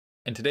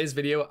In today's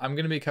video, I'm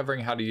going to be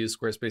covering how to use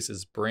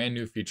Squarespace's brand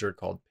new feature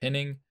called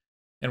pinning,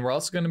 and we're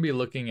also going to be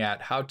looking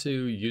at how to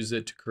use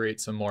it to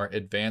create some more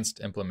advanced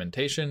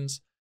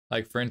implementations.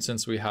 Like for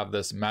instance, we have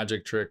this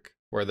magic trick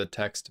where the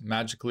text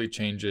magically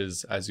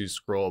changes as you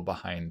scroll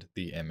behind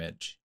the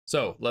image.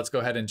 So let's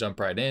go ahead and jump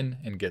right in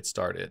and get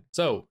started.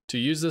 So to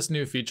use this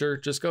new feature,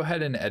 just go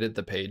ahead and edit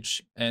the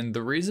page. And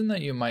the reason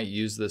that you might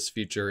use this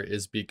feature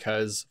is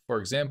because, for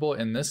example,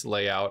 in this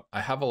layout,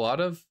 I have a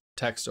lot of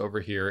text over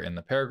here in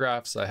the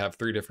paragraphs. I have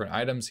 3 different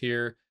items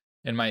here,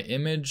 and my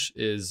image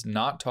is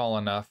not tall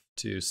enough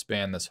to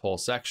span this whole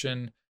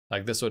section.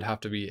 Like this would have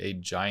to be a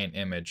giant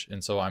image.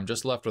 And so I'm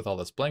just left with all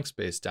this blank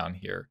space down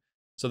here.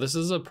 So this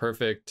is a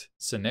perfect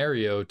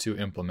scenario to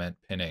implement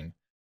pinning.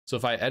 So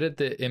if I edit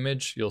the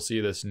image, you'll see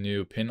this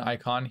new pin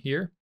icon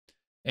here.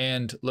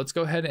 And let's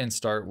go ahead and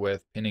start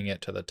with pinning it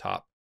to the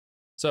top.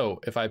 So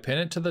if I pin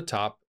it to the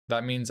top,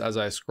 that means as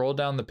I scroll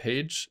down the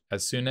page,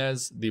 as soon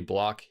as the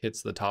block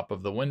hits the top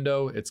of the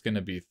window, it's going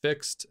to be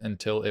fixed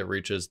until it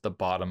reaches the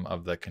bottom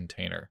of the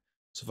container.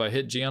 So if I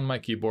hit G on my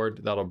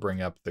keyboard, that'll bring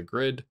up the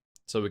grid.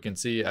 So we can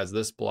see as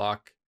this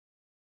block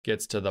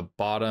gets to the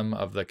bottom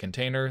of the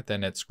container,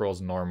 then it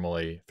scrolls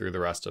normally through the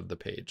rest of the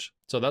page.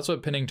 So that's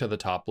what pinning to the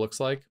top looks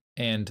like.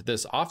 And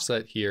this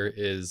offset here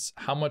is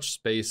how much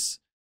space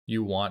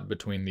you want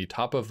between the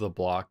top of the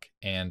block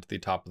and the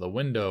top of the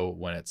window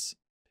when it's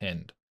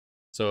pinned.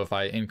 So if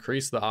I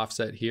increase the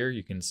offset here,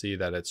 you can see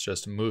that it's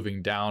just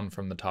moving down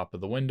from the top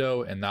of the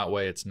window, and that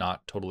way it's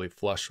not totally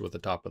flush with the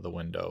top of the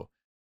window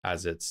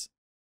as it's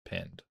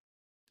pinned.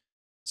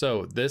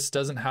 So this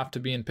doesn't have to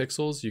be in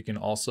pixels. You can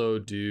also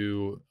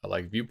do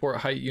like viewport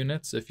height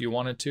units if you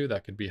wanted to.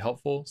 That could be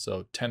helpful.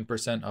 So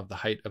 10% of the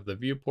height of the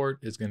viewport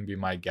is going to be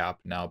my gap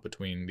now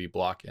between the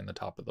block and the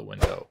top of the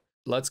window.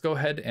 Let's go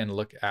ahead and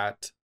look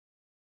at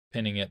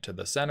pinning it to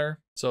the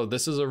center. So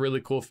this is a really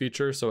cool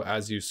feature. So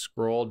as you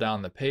scroll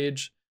down the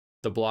page,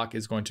 the block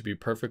is going to be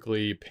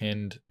perfectly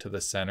pinned to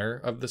the center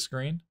of the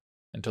screen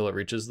until it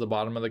reaches the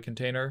bottom of the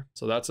container.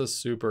 So that's a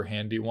super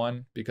handy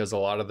one because a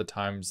lot of the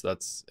times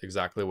that's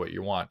exactly what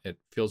you want. It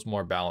feels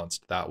more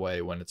balanced that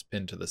way when it's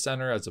pinned to the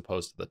center as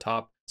opposed to the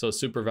top. So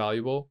super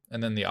valuable.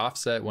 And then the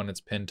offset when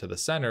it's pinned to the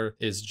center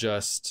is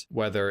just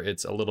whether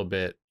it's a little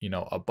bit,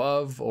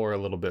 above or a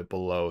little bit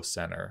below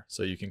center.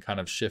 So you can kind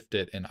of shift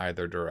it in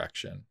either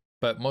direction.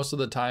 But most of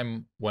the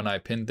time when I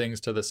pin things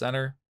to the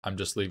center, I'm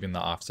just leaving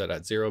the offset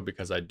at 0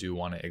 because I do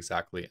want it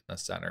exactly in the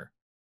center.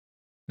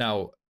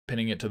 Now,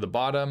 pinning it to the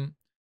bottom,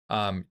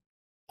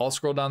 I'll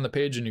scroll down the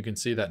page and you can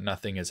see that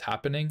nothing is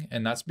happening.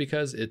 And that's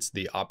because it's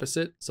the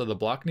opposite. So the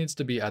block needs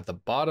to be at the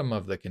bottom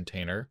of the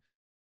container.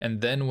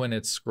 And then when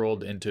it's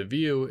scrolled into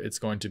view, it's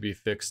going to be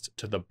fixed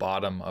to the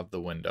bottom of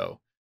the window.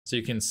 So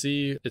you can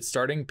see it's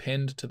starting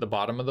pinned to the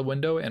bottom of the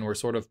window and we're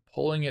sort of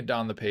pulling it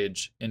down the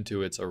page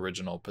into its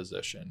original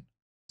position.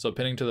 So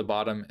pinning to the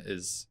bottom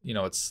is,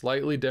 it's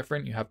slightly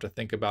different. You have to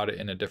think about it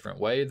in a different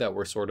way, that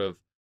we're sort of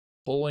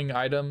pulling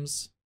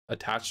items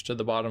attached to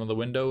the bottom of the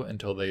window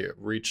until they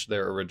reach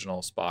their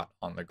original spot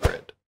on the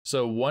grid.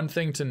 So one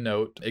thing to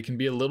note, it can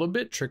be a little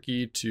bit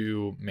tricky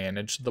to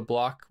manage the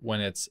block when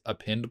it's a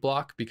pinned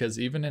block, because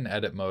even in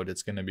edit mode,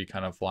 it's going to be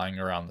kind of flying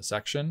around the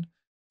section.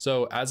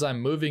 So as I'm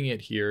moving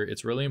it here,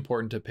 it's really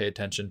important to pay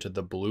attention to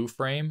the blue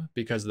frame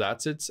because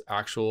that's its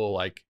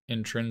actual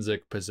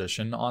intrinsic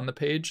position on the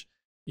page.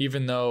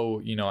 Even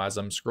though, as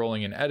I'm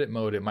scrolling in edit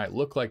mode, it might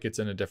look like it's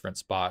in a different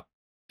spot.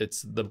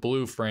 It's the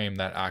blue frame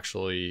that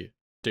actually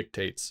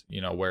dictates,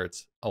 where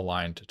it's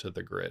aligned to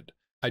the grid.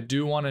 I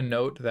do want to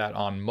note that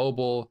on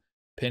mobile,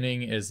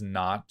 pinning is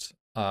not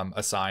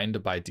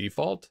assigned by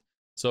default.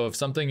 So if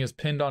something is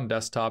pinned on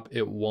desktop,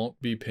 it won't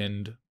be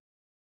pinned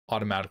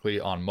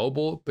automatically on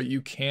mobile, but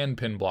you can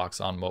pin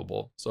blocks on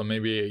mobile. So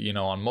maybe,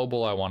 on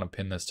mobile, I want to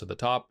pin this to the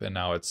top and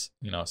now it's,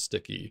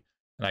 sticky.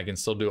 And I can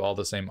still do all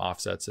the same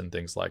offsets and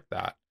things like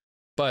that.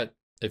 But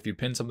if you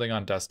pin something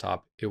on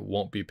desktop, it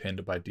won't be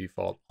pinned by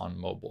default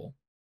on mobile.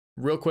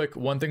 Real quick,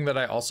 one thing that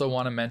I also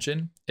want to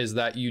mention is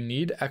that you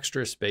need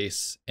extra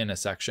space in a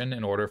section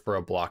in order for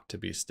a block to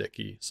be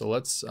sticky. So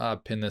let's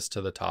pin this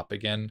to the top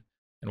again,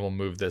 and we'll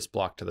move this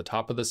block to the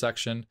top of the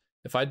section.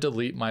 If I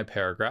delete my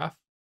paragraph,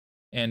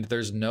 and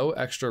there's no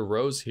extra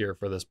rows here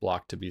for this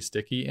block to be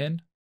sticky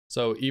in,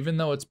 so even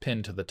though it's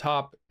pinned to the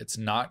top, it's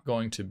not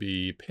going to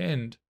be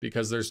pinned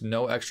because there's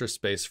no extra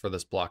space for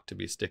this block to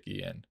be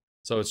sticky in.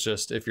 So it's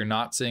just, if you're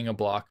not seeing a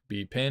block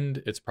be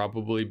pinned, it's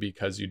probably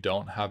because you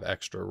don't have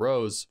extra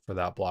rows for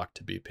that block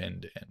to be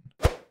pinned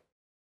in.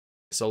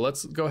 So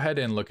let's go ahead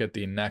and look at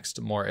the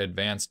next more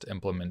advanced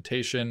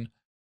implementation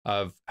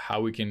of how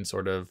we can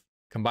sort of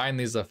combine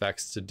these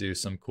effects to do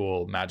some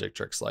cool magic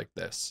tricks like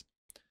this.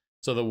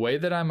 So the way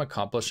that I'm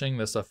accomplishing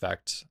this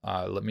effect,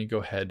 let me go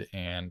ahead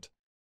and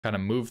kind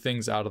of move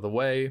things out of the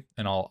way,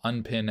 and I'll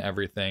unpin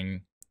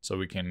everything so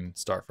we can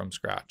start from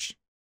scratch.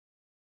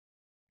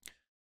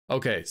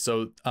 Okay,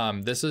 so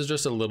this is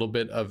just a little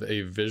bit of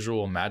a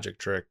visual magic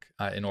trick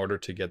in order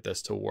to get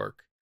this to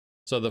work.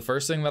 So the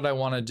first thing that I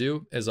want to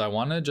do is I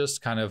want to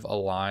just kind of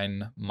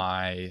align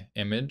my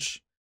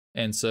image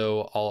And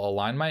so I'll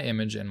align my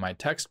image in my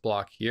text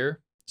block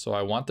here. So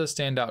I want the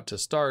standout to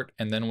start,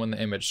 and then when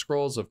the image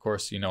scrolls, of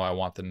course, I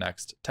want the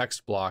next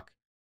text block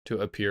to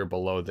appear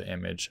below the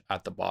image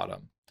at the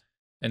bottom.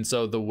 And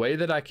so the way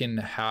that I can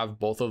have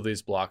both of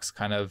these blocks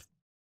kind of,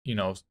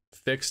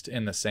 fixed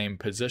in the same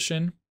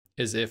position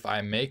is if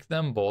I make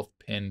them both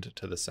pinned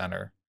to the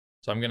center.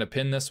 So I'm going to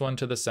pin this one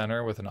to the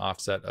center with an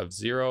offset of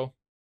 0.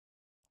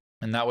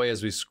 And that way,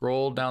 as we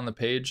scroll down the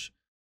page,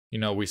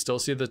 we still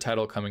see the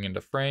title coming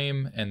into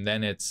frame, and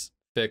then it's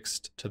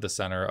fixed to the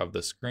center of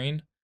the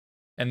screen.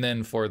 And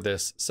then for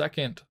this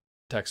second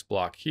text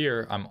block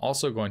here, I'm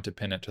also going to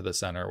pin it to the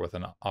center with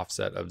an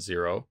offset of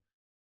 0.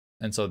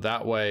 And so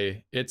that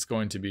way it's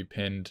going to be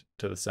pinned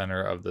to the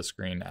center of the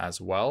screen as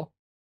well,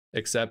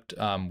 except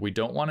we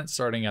don't want it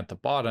starting at the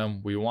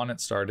bottom. We want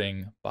it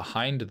starting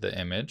behind the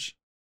image.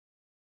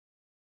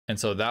 And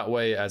so that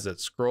way, as it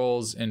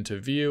scrolls into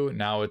view,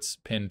 now it's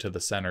pinned to the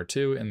center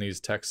too, and these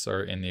texts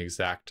are in the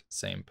exact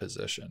same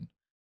position.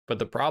 But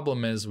the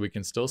problem is we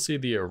can still see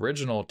the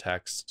original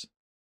text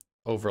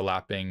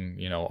overlapping,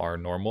 our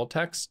normal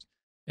text.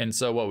 And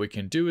so what we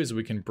can do is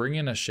we can bring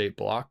in a shape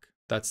block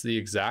that's the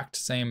exact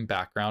same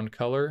background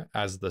color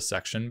as the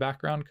section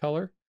background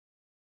color.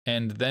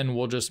 And then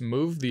we'll just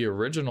move the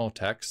original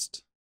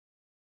text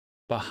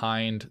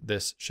behind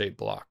this shape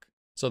block.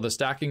 So the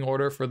stacking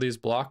order for these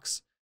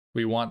blocks,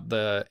 we want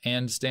the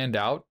and stand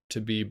out to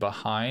be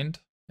behind,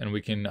 and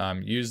we can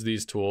use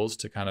these tools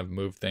to kind of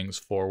move things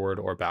forward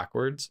or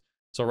backwards.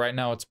 So right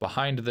now it's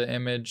behind the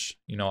image.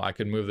 I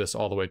could move this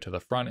all the way to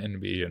the front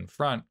and be in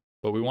front,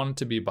 but we want it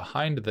to be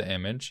behind the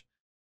image.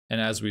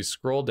 And as we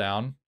scroll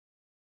down,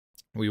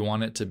 we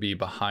want it to be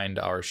behind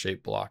our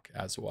shape block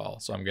as well.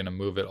 So I'm going to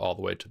move it all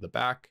the way to the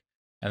back.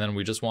 And then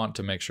we just want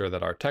to make sure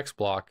that our text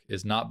block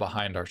is not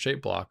behind our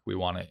shape block. We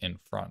want it in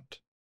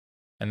front.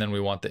 And then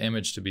we want the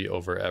image to be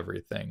over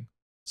everything.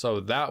 So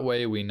that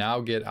way we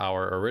now get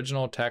our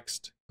original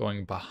text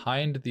going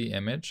behind the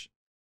image,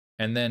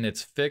 and then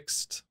it's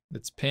fixed,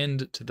 it's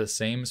pinned to the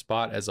same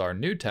spot as our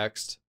new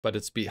text, but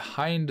it's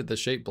behind the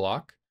shape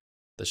block.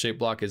 The shape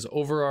block is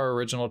over our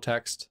original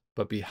text,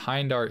 but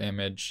behind our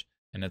image,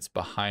 and it's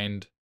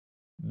behind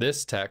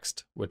this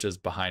text, which is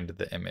behind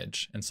the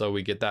image. And so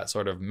we get that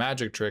sort of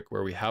magic trick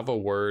where we have a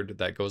word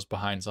that goes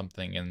behind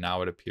something and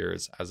now it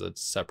appears as a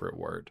separate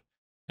word.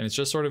 And it's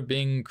just sort of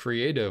being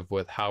creative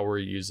with how we're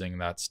using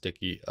that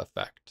sticky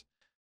effect.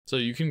 So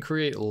you can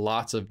create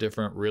lots of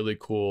different really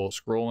cool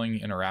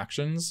scrolling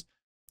interactions.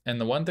 And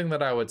the one thing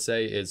that I would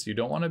say is you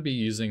don't want to be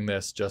using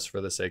this just for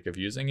the sake of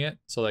using it.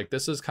 So like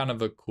this is kind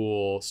of a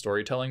cool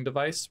storytelling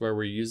device where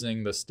we're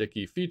using the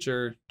sticky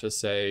feature to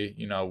say,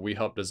 we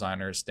help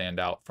designers stand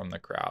out from the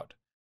crowd.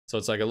 So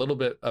it's like a little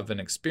bit of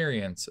an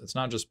experience. It's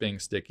not just being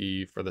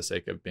sticky for the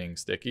sake of being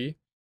sticky.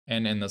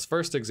 And in this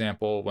first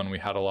example, when we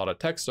had a lot of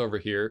text over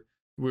here,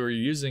 we were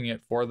using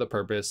it for the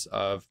purpose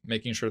of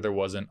making sure there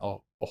wasn't a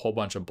whole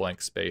bunch of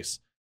blank space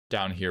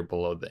down here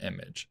below the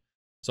image.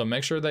 So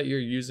make sure that you're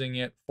using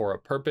it for a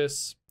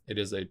purpose. It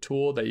is a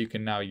tool that you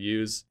can now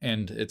use,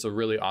 and it's a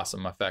really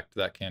awesome effect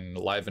that can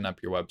liven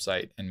up your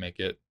website and make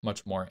it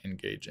much more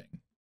engaging.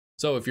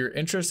 So if you're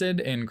interested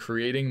in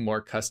creating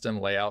more custom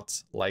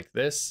layouts like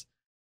this,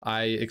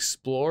 I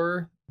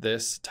explore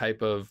this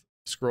type of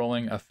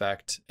scrolling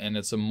effect, and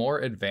it's a more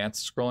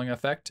advanced scrolling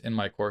effect in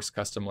my course,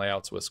 Custom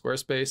Layouts with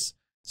Squarespace.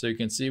 So you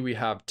can see we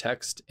have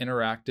text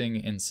interacting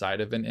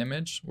inside of an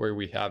image where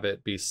we have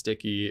it be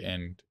sticky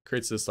and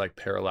creates this like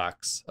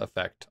parallax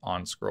effect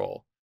on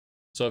scroll.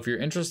 So if you're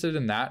interested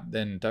in that,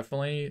 then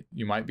definitely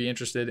you might be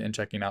interested in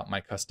checking out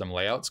my custom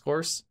layouts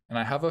course. And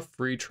I have a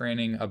free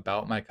training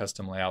about my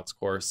custom layouts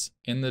course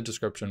in the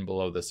description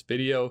below this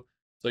video.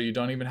 So you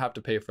don't even have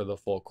to pay for the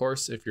full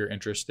course if you're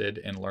interested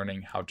in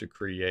learning how to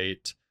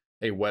create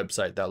a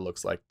website that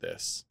looks like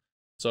this.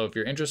 So if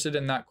you're interested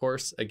in that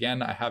course,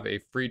 again, I have a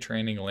free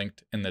training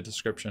linked in the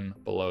description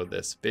below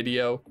this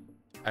video.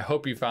 I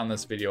hope you found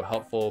this video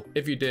helpful.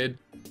 If you did,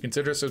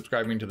 consider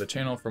subscribing to the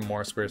channel for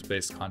more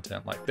Squarespace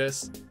content like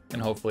this,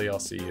 and hopefully I'll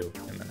see you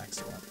in the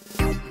next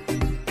one.